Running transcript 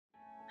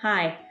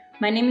Hi,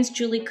 my name is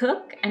Julie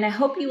Cook, and I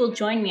hope you will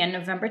join me on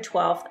November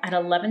 12th at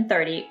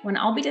 11:30 when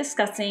I'll be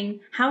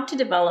discussing how to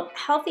develop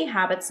healthy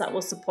habits that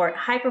will support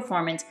high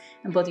performance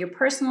in both your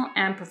personal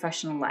and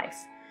professional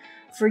life.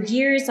 For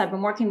years, I've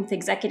been working with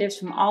executives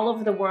from all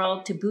over the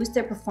world to boost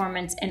their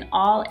performance in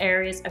all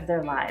areas of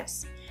their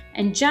lives.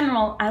 In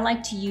general, I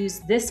like to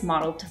use this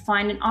model to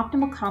find an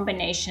optimal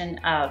combination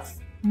of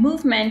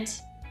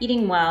movement,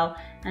 eating well,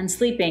 and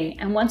sleeping,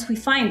 and once we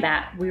find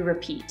that, we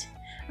repeat.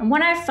 And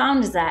what I've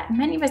found is that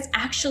many of us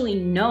actually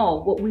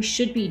know what we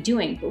should be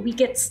doing, but we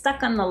get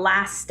stuck on the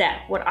last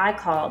step, what I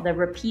call the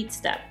repeat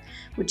step,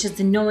 which is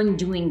the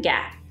knowing-doing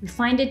gap. We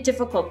find it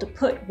difficult to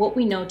put what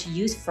we know to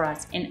use for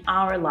us in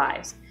our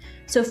lives.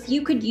 So if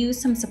you could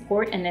use some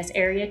support in this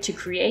area to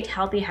create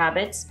healthy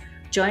habits,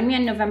 join me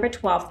on November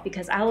 12th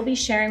because I will be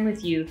sharing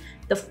with you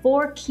the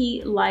 4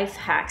 key life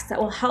hacks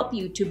that will help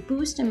you to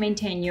boost and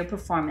maintain your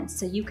performance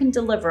so you can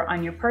deliver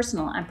on your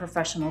personal and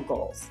professional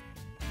goals.